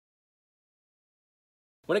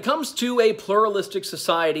When it comes to a pluralistic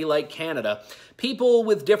society like Canada, people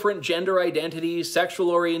with different gender identities, sexual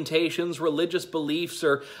orientations, religious beliefs,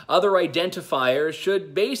 or other identifiers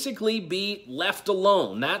should basically be left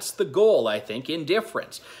alone. That's the goal, I think, in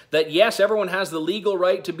difference. That yes, everyone has the legal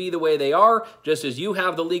right to be the way they are, just as you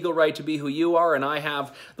have the legal right to be who you are, and I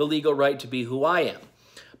have the legal right to be who I am.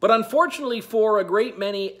 But unfortunately for a great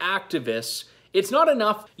many activists, it's not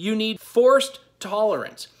enough. You need forced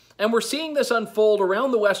tolerance. And we're seeing this unfold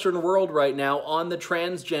around the Western world right now on the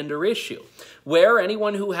transgender issue, where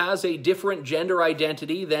anyone who has a different gender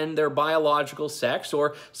identity than their biological sex,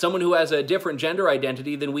 or someone who has a different gender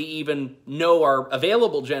identity than we even know are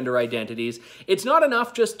available gender identities, it's not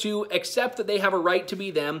enough just to accept that they have a right to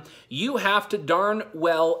be them. You have to darn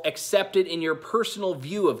well accept it in your personal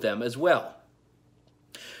view of them as well.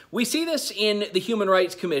 We see this in the Human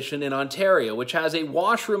Rights Commission in Ontario, which has a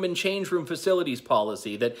washroom and change room facilities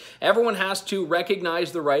policy that everyone has to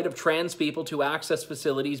recognize the right of trans people to access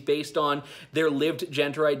facilities based on their lived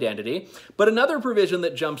gender identity. But another provision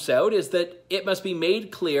that jumps out is that it must be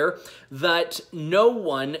made clear that no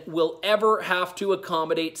one will ever have to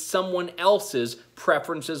accommodate someone else's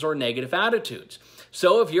preferences or negative attitudes.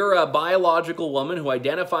 So if you're a biological woman who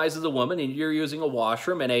identifies as a woman and you're using a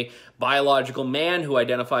washroom and a biological man who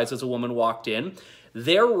identifies as a woman walked in,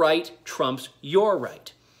 their right trumps your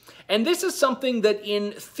right. And this is something that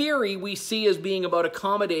in theory we see as being about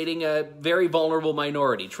accommodating a very vulnerable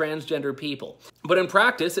minority, transgender people. But in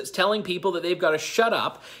practice, it's telling people that they've got to shut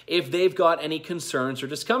up if they've got any concerns or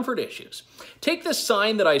discomfort issues. Take this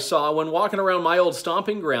sign that I saw when walking around my old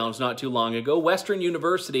stomping grounds not too long ago, Western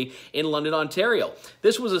University in London, Ontario.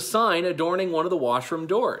 This was a sign adorning one of the washroom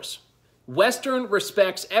doors. Western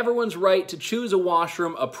respects everyone's right to choose a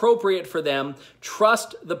washroom appropriate for them.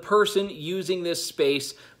 Trust the person using this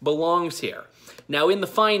space belongs here. Now, in the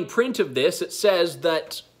fine print of this, it says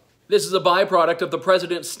that this is a byproduct of the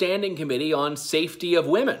President's Standing Committee on Safety of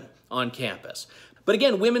Women on campus. But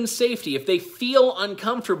again, women's safety, if they feel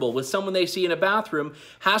uncomfortable with someone they see in a bathroom,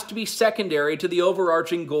 has to be secondary to the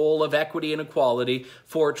overarching goal of equity and equality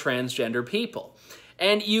for transgender people.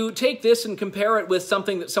 And you take this and compare it with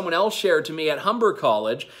something that someone else shared to me at Humber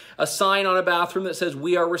College, a sign on a bathroom that says,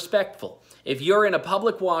 "We are respectful." If you're in a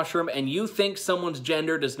public washroom and you think someone's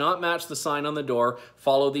gender does not match the sign on the door,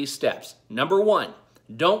 follow these steps. Number one,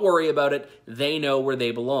 don't worry about it. They know where they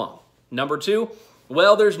belong. Number two,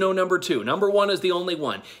 well, there's no number two. Number one is the only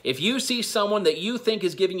one. If you see someone that you think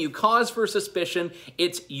is giving you cause for suspicion,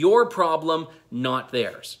 it's your problem, not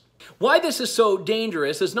theirs. Why this is so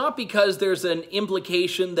dangerous is not because there's an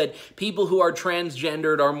implication that people who are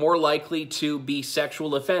transgendered are more likely to be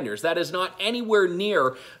sexual offenders. That is not anywhere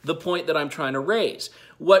near the point that I'm trying to raise.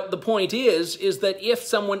 What the point is that if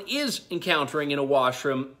someone is encountering in a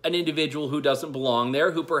washroom an individual who doesn't belong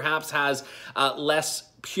there, who perhaps has less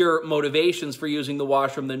pure motivations for using the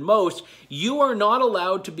washroom than most, you are not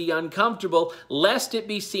allowed to be uncomfortable lest it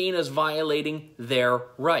be seen as violating their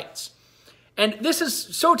rights. And this is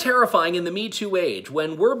so terrifying in the Me Too age,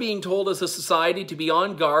 when we're being told as a society to be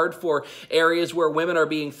on guard for areas where women are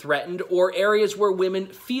being threatened or areas where women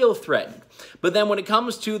feel threatened. But then when it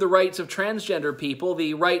comes to the rights of transgender people,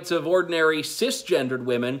 the rights of ordinary cisgendered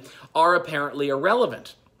women are apparently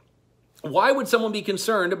irrelevant. Why would someone be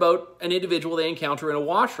concerned about an individual they encounter in a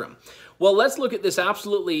washroom? Well, let's look at this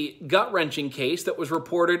absolutely gut-wrenching case that was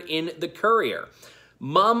reported in The Courier.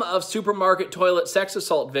 Mom of supermarket toilet sex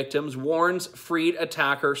assault victims warns freed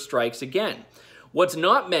attacker strikes again. What's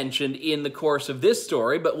not mentioned in the course of this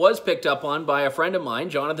story, but was picked up on by a friend of mine,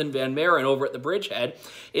 Jonathan Van Maren, over at the Bridgehead,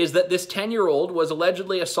 is that this 10-year-old was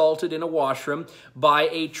allegedly assaulted in a washroom by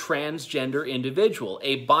a transgender individual,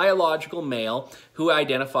 a biological male who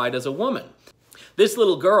identified as a woman. This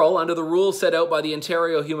little girl, under the rules set out by the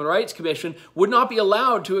Ontario Human Rights Commission, would not be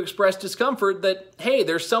allowed to express discomfort that, hey,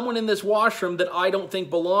 there's someone in this washroom that I don't think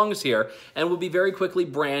belongs here, and would be very quickly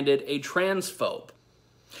branded a transphobe.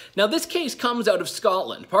 Now, this case comes out of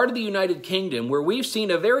Scotland, part of the United Kingdom, where we've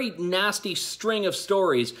seen a very nasty string of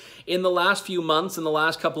stories in the last few months and the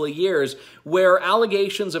last couple of years where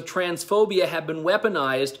allegations of transphobia have been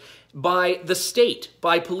weaponized by the state,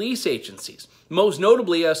 by police agencies. Most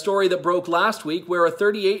notably, a story that broke last week where a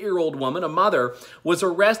 38-year-old woman, a mother, was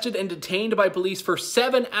arrested and detained by police for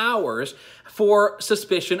 7 hours for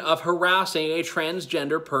suspicion of harassing a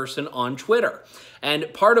transgender person on Twitter.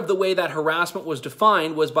 And part of the way that harassment was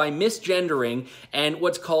defined was by misgendering and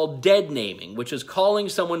what's called dead naming, which is calling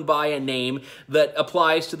someone by a name that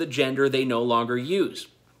applies to the gender they no longer use.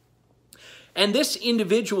 And this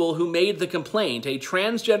individual who made the complaint, a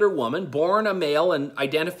transgender woman, born a male and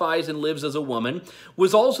identifies and lives as a woman,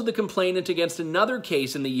 was also the complainant against another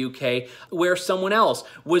case in the UK where someone else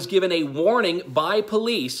was given a warning by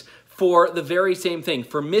police for the very same thing,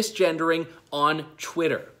 for misgendering on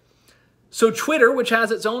Twitter. So Twitter, which has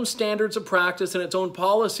its own standards of practice and its own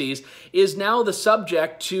policies, is now the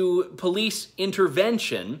subject to police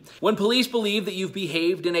intervention when police believe that you've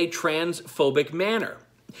behaved in a transphobic manner.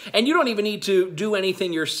 And you don't even need to do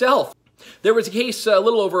anything yourself. There was a case a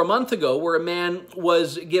little over a month ago where a man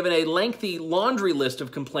was given a lengthy laundry list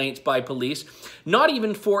of complaints by police, not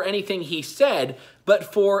even for anything he said,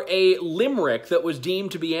 but for a limerick that was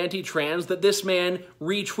deemed to be anti-trans that this man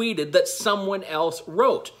retweeted that someone else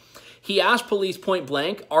wrote. He asked police point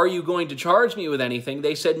blank, "Are you going to charge me with anything?"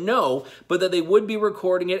 They said no, but that they would be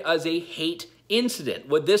recording it as a hate incident,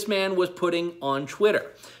 what this man was putting on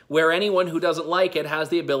Twitter, where anyone who doesn't like it has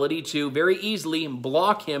the ability to very easily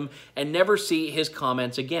block him and never see his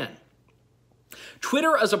comments again.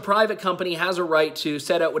 Twitter, as a private company, has a right to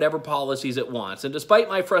set out whatever policies it wants. And despite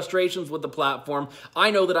my frustrations with the platform,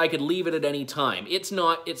 I know that I could leave it at any time. It's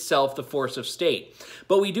not itself the force of state.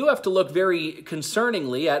 But we do have to look very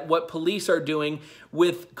concerningly at what police are doing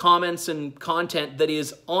with comments and content that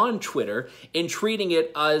is on Twitter in treating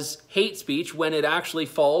it as hate speech when it actually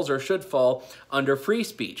falls or should fall under free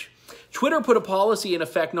speech. Twitter put a policy in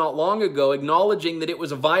effect not long ago acknowledging that it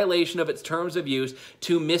was a violation of its terms of use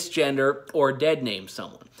to misgender or dead name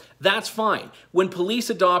someone. That's fine. When police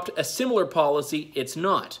adopt a similar policy, it's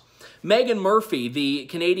not. Megan Murphy, the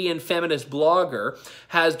Canadian feminist blogger,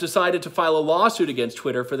 has decided to file a lawsuit against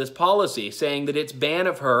Twitter for this policy, saying that its ban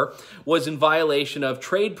of her was in violation of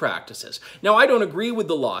trade practices. Now, I don't agree with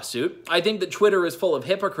the lawsuit. I think that Twitter is full of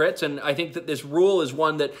hypocrites, and I think that this rule is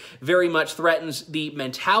one that very much threatens the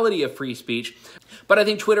mentality of free speech, but I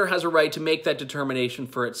think Twitter has a right to make that determination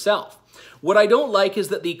for itself. What I don't like is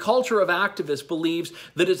that the culture of activists believes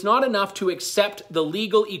that it's not enough to accept the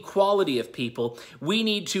legal equality of people. We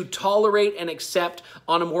need to tolerate and accept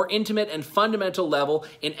on a more intimate and fundamental level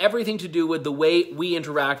in everything to do with the way we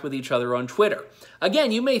interact with each other on Twitter.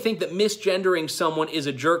 Again, you may think that misgendering someone is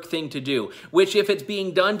a jerk thing to do, which if it's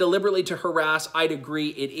being done deliberately to harass, I'd agree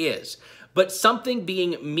it is. But something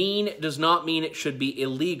being mean does not mean it should be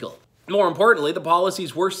illegal. More importantly, the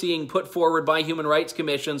policies we're seeing put forward by human rights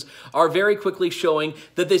commissions are very quickly showing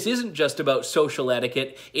that this isn't just about social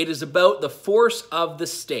etiquette, it is about the force of the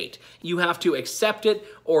state. You have to accept it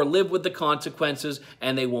or live with the consequences,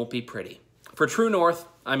 and they won't be pretty. For True North,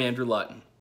 I'm Andrew Lawton.